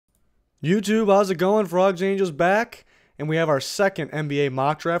YouTube, how's it going? Frogs Angels back, and we have our second NBA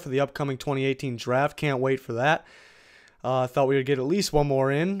mock draft for the upcoming 2018 draft. Can't wait for that. Thought we would get at least one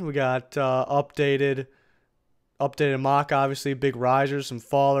more in. We got updated mock, obviously, big risers, some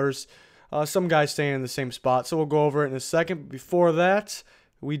fallers, some guys staying in the same spot. So we'll go over it in a second. But before that,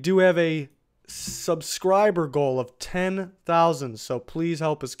 we do have a subscriber goal of 10,000. So please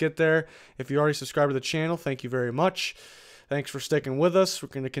help us get there. If you already subscribed to the channel, thank you very much. Thanks for sticking with us. We're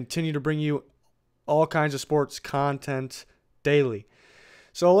going to continue to bring you all kinds of sports content daily.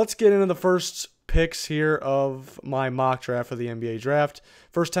 So let's get into the first picks here of my mock draft for the NBA draft.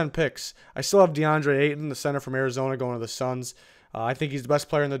 First 10 picks. I still have Deandre Ayton, the center from Arizona, going to the Suns. I think he's the best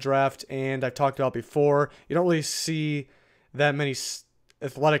player in the draft, and I've talked about before, you don't really see that many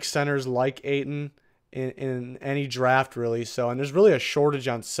athletic centers like Ayton in any draft, really. And there's really a shortage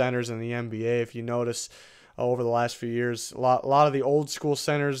on centers in the NBA, if you notice. Over the last few years, a lot of the old school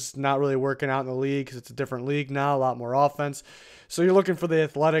centers not really working out in the league because it's a different league now, a lot more offense. So you're looking for the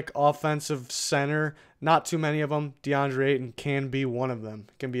athletic offensive center. Not too many of them. Deandre Ayton can be one of them.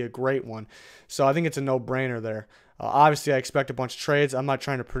 Can be a great one. So I think it's a no-brainer there. Obviously, I expect a bunch of trades. I'm not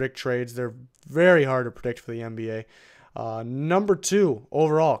trying to predict trades. They're very hard to predict for the NBA. Number 2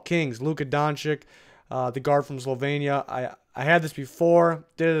 overall, Kings, Luka Doncic, the guard from Slovenia. I had this before,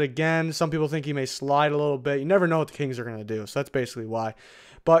 did it again. Some people think he may slide a little bit. You never know what the Kings are going to do, so that's basically why.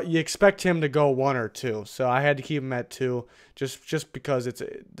 But you expect him to go 1 or 2, so I had to keep him at 2 just because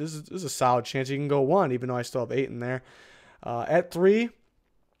this is a solid chance he can go 1, even though I still have Ayton there. At 3,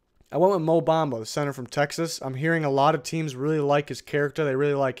 I went with Bamba, the center from Texas. I'm hearing a lot of teams really like his character. They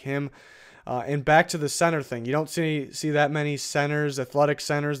really like him. And back to the center thing. You don't see that many centers, athletic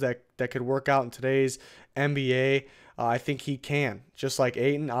centers that could work out in today's NBA. I think he can, just like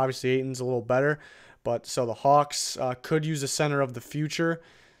Ayton. Obviously, Ayton's a little better, but so the Hawks could use a center of the future.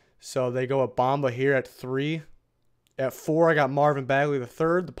 So they go with Bamba here at 3. At 4, I got Marvin Bagley the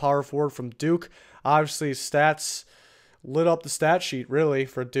third, the power forward from Duke. Obviously, his stats lit up the stat sheet, really,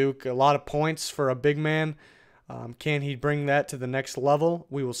 for Duke. A lot of points for a big man. Can he bring that to the next level?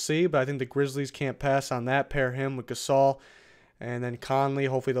 We will see, but I think the Grizzlies can't pass on that. Pair him with Gasol and then Conley.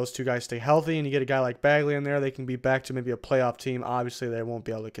 Hopefully those two guys stay healthy, and you get a guy like Bagley in there. They can be back to maybe a playoff team. Obviously, they won't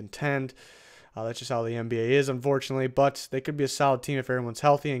be able to contend. That's just how the NBA is, unfortunately. But they could be a solid team if everyone's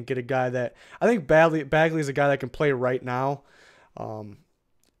healthy and get a guy that I think Bagley is a guy that can play right now.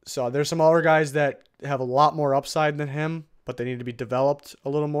 So there's some other guys that have a lot more upside than him, but they need to be developed a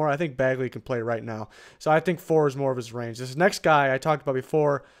little more. I think Bagley can play right now. So I think 4 is more of his range. This next guy I talked about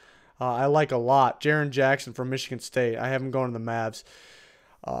before, I like a lot. Jaren Jackson from Michigan State. I have him going to the Mavs.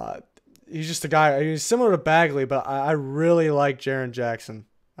 He's just a guy. He's similar to Bagley, but I really like Jaren Jackson.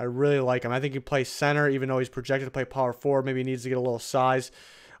 I really like him. I think he plays center, even though he's projected to play power forward. Maybe he needs to get a little size.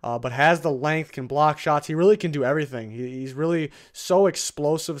 But has the length, can block shots. He really can do everything. He's really so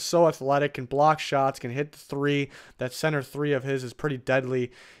explosive, so athletic, can block shots, can hit the 3. That center 3 of his is pretty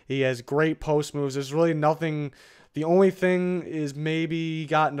deadly. He has great post moves. There's really nothing. The only thing is maybe he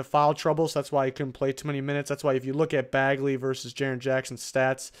got into foul trouble, so that's why he couldn't play too many minutes. That's why if you look at Bagley versus Jaren Jackson's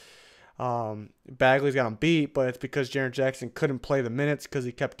stats, Bagley's got him beat, but it's because Jaren Jackson couldn't play the minutes because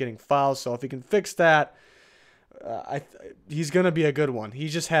he kept getting fouls. So if he can fix that, he's going to be a good one. He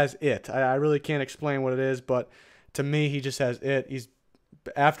just has it. I really can't explain what it is, but to me, he just has it. He's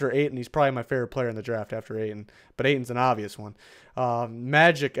after Ayton. He's probably my favorite player in the draft after Ayton, but Ayton's an obvious one.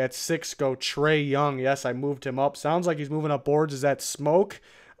 Magic at 6 go Trae Young. Yes, I moved him up. Sounds like he's moving up boards. Is that smoke?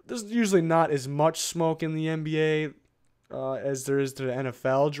 There's usually not as much smoke in the NBA as there is to the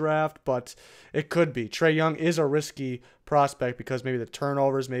NFL draft, but it could be. Trae Young is a risky prospect because maybe the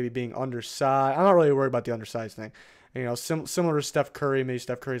turnovers, maybe being undersized. I'm not really worried about the undersized thing. You know, similar to Steph Curry. Maybe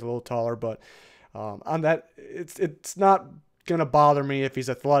Steph Curry's a little taller, but on that, it's not gonna bother me if he's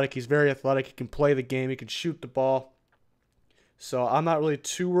athletic. He's very athletic. He can play the game. He can shoot the ball. So I'm not really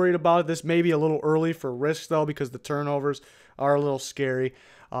too worried about it. This may be a little early for risk, though, because the turnovers are a little scary.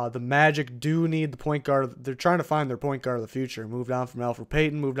 The Magic do need the point guard. They're trying to find their point guard of the future. Moved on from Alfred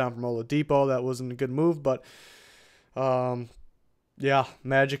Payton, moved on from Oladipo. That wasn't a good move, but yeah,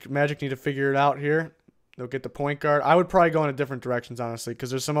 Magic need to figure it out here. They'll get the point guard. I would probably go in a different directions, honestly, because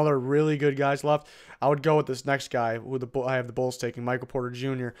there's some other really good guys left. I would go with this next guy who I have the Bulls taking, Michael Porter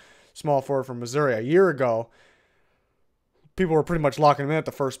Jr., small forward from Missouri. A year ago, people were pretty much locking him in at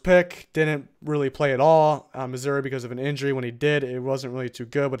the first pick. Didn't really play at all on Missouri because of an injury. When he did, it wasn't really too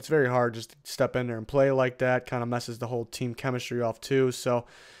good, but it's very hard just to step in there and play like that. Kind of messes the whole team chemistry off too. So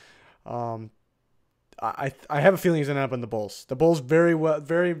I have a feeling he's going to end up in the Bulls. The Bulls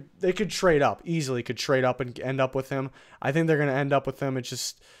they could trade up, easily could trade up and end up with him. I think they're going to end up with him. It's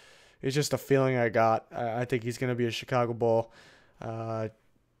just It's just a feeling I got. I think he's going to be a Chicago Bull. I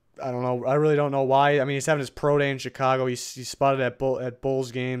don't know. I really don't know why. I mean, he's having his pro day in Chicago. He's spotted at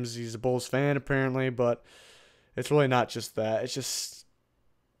Bulls games. He's a Bulls fan apparently, but it's really not just that. It's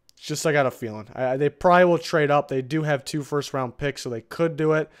just I got a feeling. They probably will trade up. They do have 2 first-round picks, so they could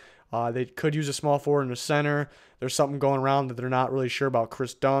do it. They could use a small forward in the center. There's something going around that they're not really sure about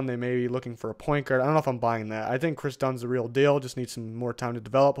Chris Dunn. They may be looking for a point guard. I don't know if I'm buying that. I think Chris Dunn's the real deal. Just needs some more time to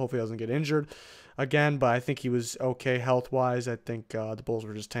develop. Hopefully he doesn't get injured again, but I think he was okay health-wise. I think the Bulls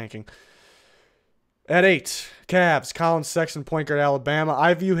were just tanking. At 8, Cavs, Colin Sexton, point guard, Alabama.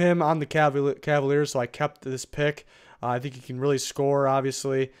 I view him on the Cavaliers, so I kept this pick. I think he can really score,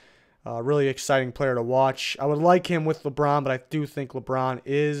 obviously. Really exciting player to watch. I would like him with LeBron, but I do think LeBron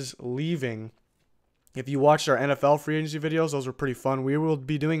is leaving. If you watched our NFL free agency videos, those were pretty fun. We will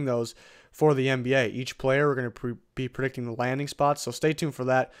be doing those for the NBA. Each player, we're going to be predicting the landing spots, so stay tuned for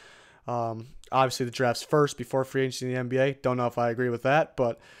that. Obviously, the draft's first before free agency in the NBA. Don't know if I agree with that,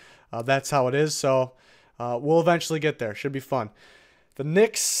 but that's how it is. So we'll eventually get there. Should be fun. The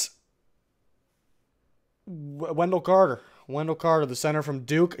Knicks, Wendell Carter, the center from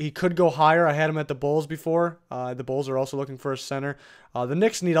Duke. He could go higher. I had him at the Bulls before. The Bulls are also looking for a center. The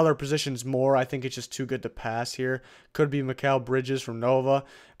Knicks need other positions more. I think it's just too good to pass here. Could be Mikal Bridges from Nova.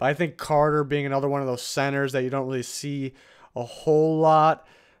 But I think Carter being another one of those centers that you don't really see a whole lot.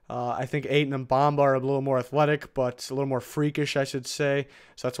 I think Ayton and Bamba are a little more athletic, but a little more freakish, I should say.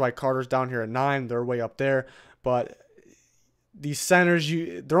 So that's why Carter's down here at 9. They're way up there. But these centers,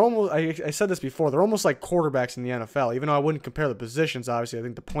 they're almost, I said this before, they're almost like quarterbacks in the NFL. Even though I wouldn't compare the positions, obviously, I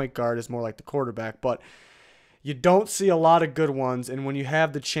think the point guard is more like the quarterback. But you don't see a lot of good ones, and when you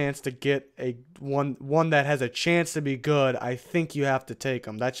have the chance to get one that has a chance to be good, I think you have to take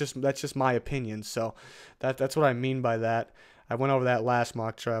them. That's just my opinion. So that's what I mean by that. I went over that last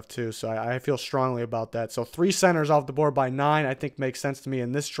mock draft too, so I feel strongly about that. So 3 centers off the board by 9, I think makes sense to me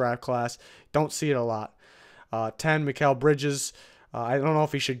in this draft class. Don't see it a lot. 10, Mikal Bridges. I don't know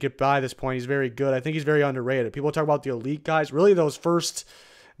if he should get by this point. He's very good. I think he's very underrated. People talk about the elite guys. Really, those first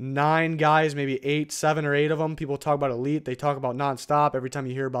 9 guys, maybe 7 or 8 of them, people talk about elite. They talk about nonstop. Every time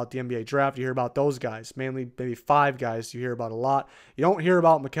you hear about the NBA draft, you hear about those guys. Mainly maybe 5 guys you hear about a lot. You don't hear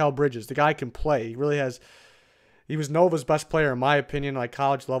about Mikal Bridges. The guy can play. He really has. He was Nova's best player, in my opinion. Like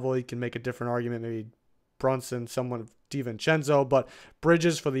college level, he can make a different argument. Maybe Brunson, someone of DiVincenzo. But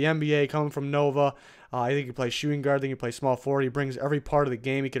Bridges for the NBA coming from Nova. I think he can play shooting guard. I think he can play small forward. He brings every part of the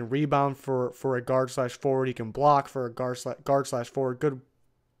game. He can rebound for a guard/forward. He can block for a guard/forward.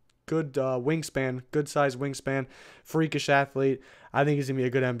 Good wingspan, good size wingspan, freakish athlete. I think he's going to be a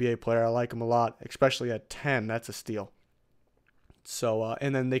good NBA player. I like him a lot, especially at 10. That's a steal. So,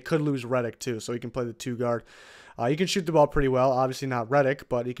 and then they could lose Redick too, so he can play the 2 guard. He can shoot the ball pretty well. Obviously not Redick,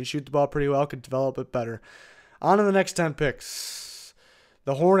 but he can shoot the ball pretty well, could develop it better. On to the next 10 picks.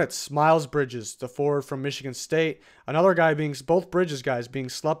 The Hornets, Miles Bridges, the forward from Michigan State. Another guy both Bridges guys being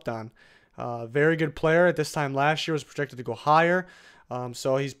slept on. Very good player. At this time last year was projected to go higher.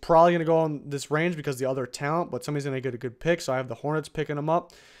 So he's probably going to go in this range because of the other talent, but somebody's going to get a good pick. So I have the Hornets picking him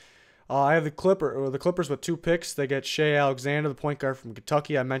up. I have the Clippers with 2 picks. They get Shea Alexander, the point guard from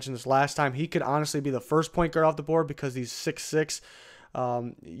Kentucky. I mentioned this last time. He could honestly be the first point guard off the board because he's 6'6".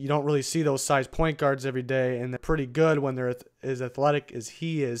 You don't really see those size point guards every day, and they're pretty good when they're as athletic as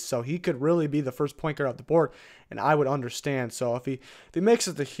he is. So he could really be the first point guard off the board, and I would understand. So if he makes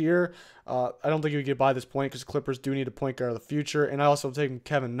it to here, I don't think he would get by this point because the Clippers do need a point guard of the future. And I also have taken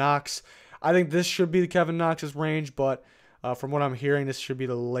Kevin Knox. I think this should be the Kevin Knox's range, but from what I'm hearing, this should be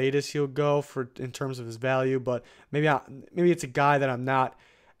the latest he'll go in terms of his value. But maybe it's a guy that I'm not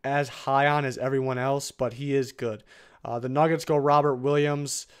as high on as everyone else, but he is good. The Nuggets go Robert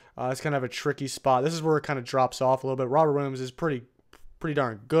Williams. It's kind of a tricky spot. This is where it kind of drops off a little bit. Robert Williams is pretty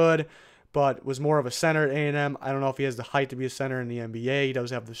darn good, but was more of a center at A&M. I don't know if he has the height to be a center in the NBA. He does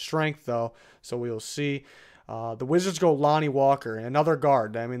have the strength, though, so we'll see. The Wizards go Lonnie Walker, another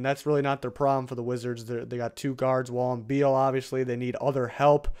guard. I mean, that's really not their problem for the Wizards. They got 2 guards, Wall and Beal, obviously. They need other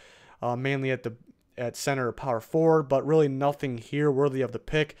help, mainly at center or power forward, but really nothing here worthy of the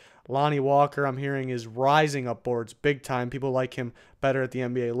pick. Lonnie Walker, I'm hearing, is rising up boards big time. People like him better at the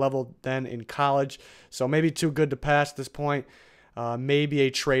NBA level than in college. So maybe too good to pass at this point. Maybe a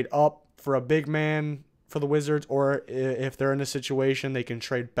trade up for a big man for the Wizards, or if they're in a situation, they can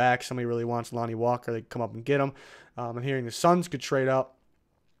trade back. Somebody really wants Lonnie Walker, they can come up and get him. I'm hearing the Suns could trade up,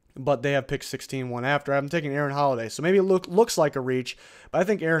 but they have pick 16 one after. I'm taking Aaron Holiday, so maybe it looks like a reach, but I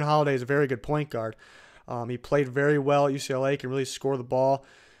think Aaron Holiday is a very good point guard. He played very well at UCLA, can really score the ball.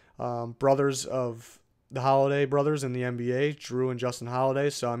 Brothers of the Holiday brothers in the NBA, Drew and Justin Holiday.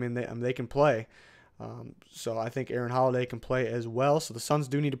 So, I mean, they can play. So I think Aaron Holiday can play as well. So the Suns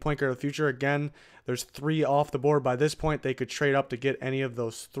do need a point guard in the future. Again, there's 3 off the board by this point. They could trade up to get any of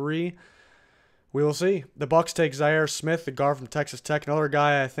those 3. We will see. The Bucks take Zaire Smith, the guard from Texas Tech. Another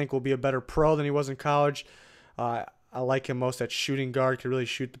guy I think will be a better pro than he was in college. I like him most at shooting guard. Could really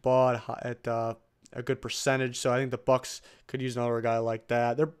shoot the ball at a good percentage. So I think the Bucks could use another guy like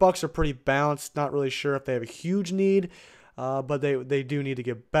that. Their Bucks are pretty balanced. Not really sure if they have a huge need. But they do need to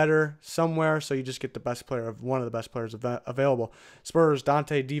get better somewhere, so you just get the best player of one of the best players available. Spurs,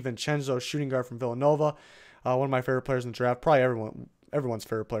 Dante DiVincenzo, shooting guard from Villanova, one of my favorite players in the draft. Probably everyone's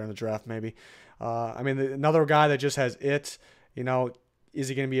favorite player in the draft, maybe. I mean, another guy that just has it. You know, is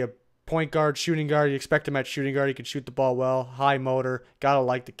he going to be a point guard, shooting guard? You expect him at shooting guard. He can shoot the ball well, high motor. Gotta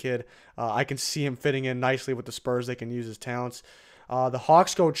like the kid. I can see him fitting in nicely with the Spurs. They can use his talents. The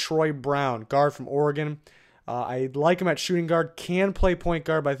Hawks go Troy Brown, guard from Oregon. I like him at shooting guard. Can play point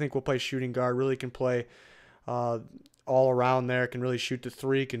guard, but I think we'll play shooting guard. Really can play all around there. Can really shoot the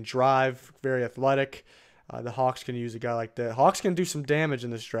 3. Can drive. Very athletic. The Hawks can use a guy like that. Hawks can do some damage in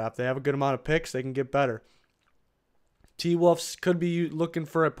this draft. They have a good amount of picks. They can get better. T-Wolves could be looking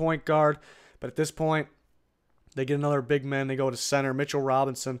for a point guard, but at this point, they get another big man. They go to center. Mitchell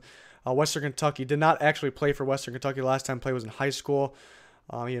Robinson, Western Kentucky. Did not actually play for Western Kentucky. Last time play was in high school.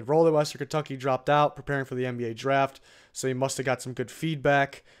 He enrolled at Western Kentucky, dropped out, preparing for the NBA draft, so he must have got some good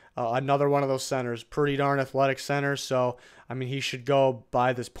feedback. Another one of those centers, pretty darn athletic center, so, I mean, he should go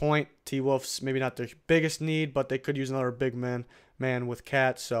by this point. T-Wolves, maybe not their biggest need, but they could use another big man with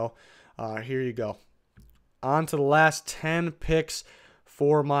Cat, so here you go. On to the last 10 picks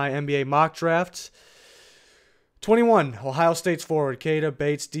for my NBA mock drafts. 21, Ohio State's forward, Keita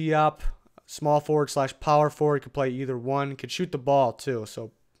Bates Diop. Small forward / power forward. Could play either one. Could shoot the ball, too.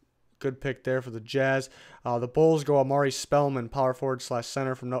 So, good pick there for the Jazz. The Bulls go Amari Spellman, power forward /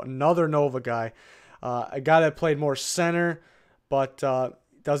 center from another Nova guy. A guy that played more center, but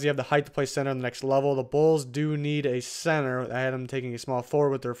does he have the height to play center on the next level? The Bulls do need a center. I had him taking a small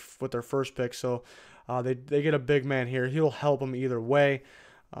forward with their first pick. So, they get a big man here. He'll help them either way.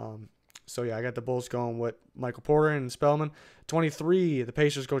 So, yeah, I got the Bulls going with Michael Porter and Spellman. 23, the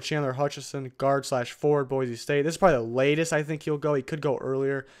Pacers go Chandler Hutchison, guard / forward, Boise State. This is probably the latest I think he'll go. He could go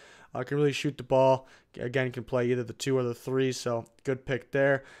earlier. Can really shoot the ball. Again, can play either the 2 or the 3, so good pick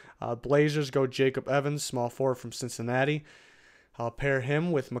there. Blazers go Jacob Evans, small forward from Cincinnati. I'll pair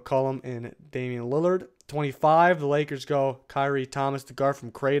him with McCollum and Damian Lillard. 25, the Lakers go Kyrie Thomas, the guard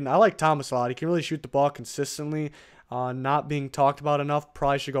from Creighton. I like Thomas a lot. He can really shoot the ball consistently. Not being talked about enough.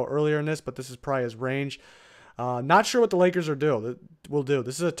 Probably should go earlier in this, but this is probably his range. Not sure what the Lakers will do.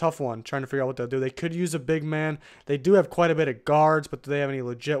 This is a tough one, trying to figure out what they'll do. They could use a big man. They do have quite a bit of guards, but do they have any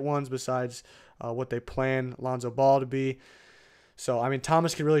legit ones besides what they plan Lonzo Ball to be? So, I mean,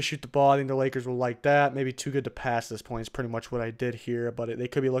 Thomas can really shoot the ball. I think the Lakers will like that. Maybe too good to pass at this point is pretty much what I did here, but they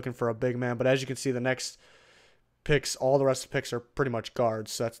could be looking for a big man. But as you can see, the next picks, all the rest of the picks are pretty much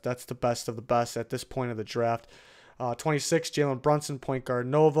guards. So that's the best of the best at this point of the draft. 26, Jalen Brunson, point guard,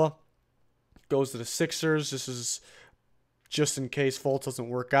 Nova. Goes to the Sixers. This is just in case Fultz doesn't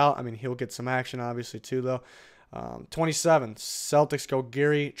work out. I mean, he'll get some action, obviously, too, though. 27, Celtics go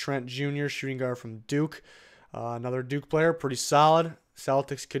Gary Trent Jr., shooting guard from Duke. Another Duke player, pretty solid.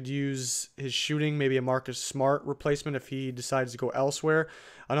 Celtics could use his shooting, maybe a Marcus Smart replacement if he decides to go elsewhere.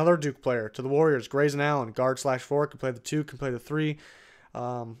 Another Duke player to the Warriors, Grayson Allen, guard / forward, can play the 2, can play the 3.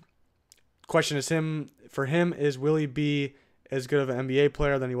 Question is will he be as good of an NBA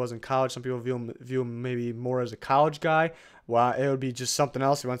player than he was in college? Some people view him maybe more as a college guy. Well, it would be just something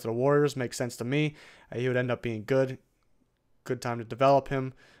else. He went to the Warriors. Makes sense to me. He would end up being good. Good time to develop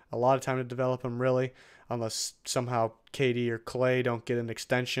him. A lot of time to develop him, really, unless somehow KD or Clay don't get an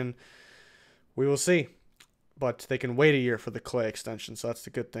extension. We will see. But they can wait a year for the Clay extension, so that's the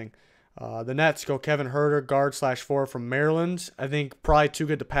good thing. The Nets go Kevin Huerter, guard / forward from Maryland. I think probably too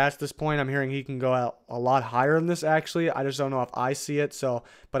good to pass at this point. I'm hearing he can go out a lot higher than this, actually. I just don't know if I see it.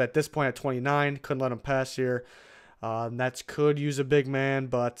 But at this point at 29, couldn't let him pass here. Nets could use a big man,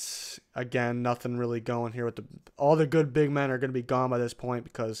 but again, nothing really going here. All the good big men are going to be gone by this point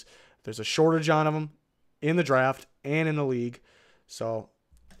because there's a shortage on them in the draft and in the league. So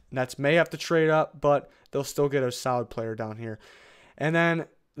Nets may have to trade up, but they'll still get a solid player down here. And then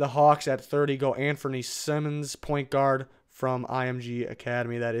the Hawks at 30 go Anthony Simmons, point guard from IMG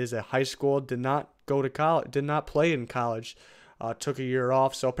Academy. That is a high school. Did not go to college. Did not play in college. Took a year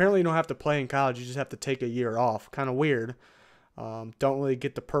off. So apparently you don't have to play in college. You just have to take a year off. Kind of weird. Don't really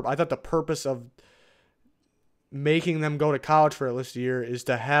get the purpose. I thought the purpose of making them go to college for at least a year is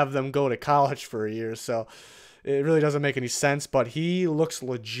to have them go to college for a year. So it really doesn't make any sense, but he looks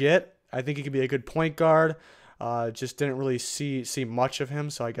legit. I think he could be a good point guard. Just didn't really see much of him,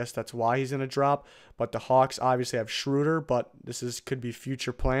 so I guess that's why he's in a drop. But the Hawks obviously have Schroeder, but could be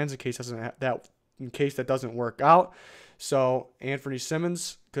future plans in case that doesn't work out. So Anthony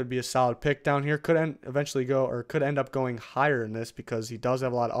Simmons could be a solid pick down here. Could end up going higher in this because he does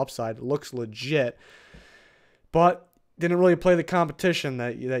have a lot of upside. Looks legit, but didn't really play the competition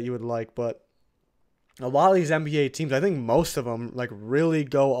that you would like. But a lot of these NBA teams, I think most of them, like, really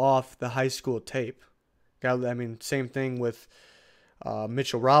go off the high school tape. I mean, same thing with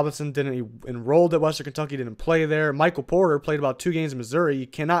Mitchell Robinson. He enrolled at Western Kentucky, didn't play there. Michael Porter played about 2 games in Missouri. You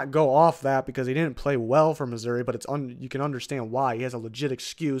cannot go off that because he didn't play well for Missouri, but you can understand why. He has a legit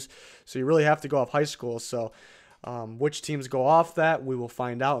excuse, so you really have to go off high school. So which teams go off that, we will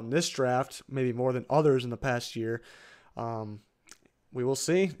find out in this draft, maybe more than others in the past year. We will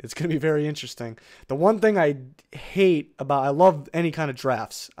see. It's going to be very interesting. The one thing I love any kind of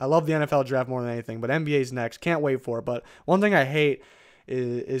drafts. I love the NFL draft more than anything, but NBA's next. Can't wait for it. But one thing I hate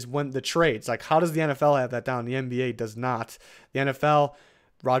is when the trades. Like, how does the NFL have that down? The NBA does not. The NFL,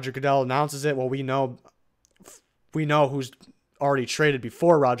 Roger Goodell announces it. Well, we know who's already traded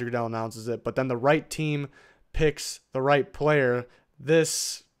before Roger Goodell announces it, but then the right team picks the right player.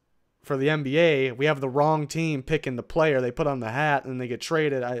 For the NBA, we have the wrong team picking the player. They put on the hat and they get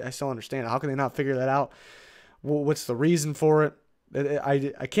traded. I still understand. How can they not figure that out? What's the reason for it?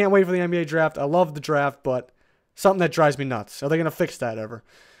 I can't wait for the NBA draft. I love the draft, but something that drives me nuts. Are they going to fix that ever?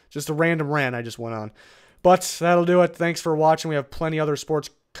 Just a random rant I just went on. But that'll do it. Thanks for watching. We have plenty other sports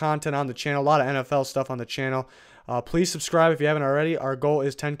content on the channel. A lot of NFL stuff on the channel. Please subscribe if you haven't already. Our goal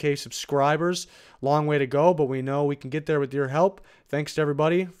is 10K subscribers. Long way to go, but we know we can get there with your help. Thanks to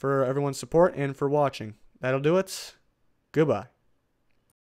everybody for everyone's support and for watching. That'll do it. Goodbye.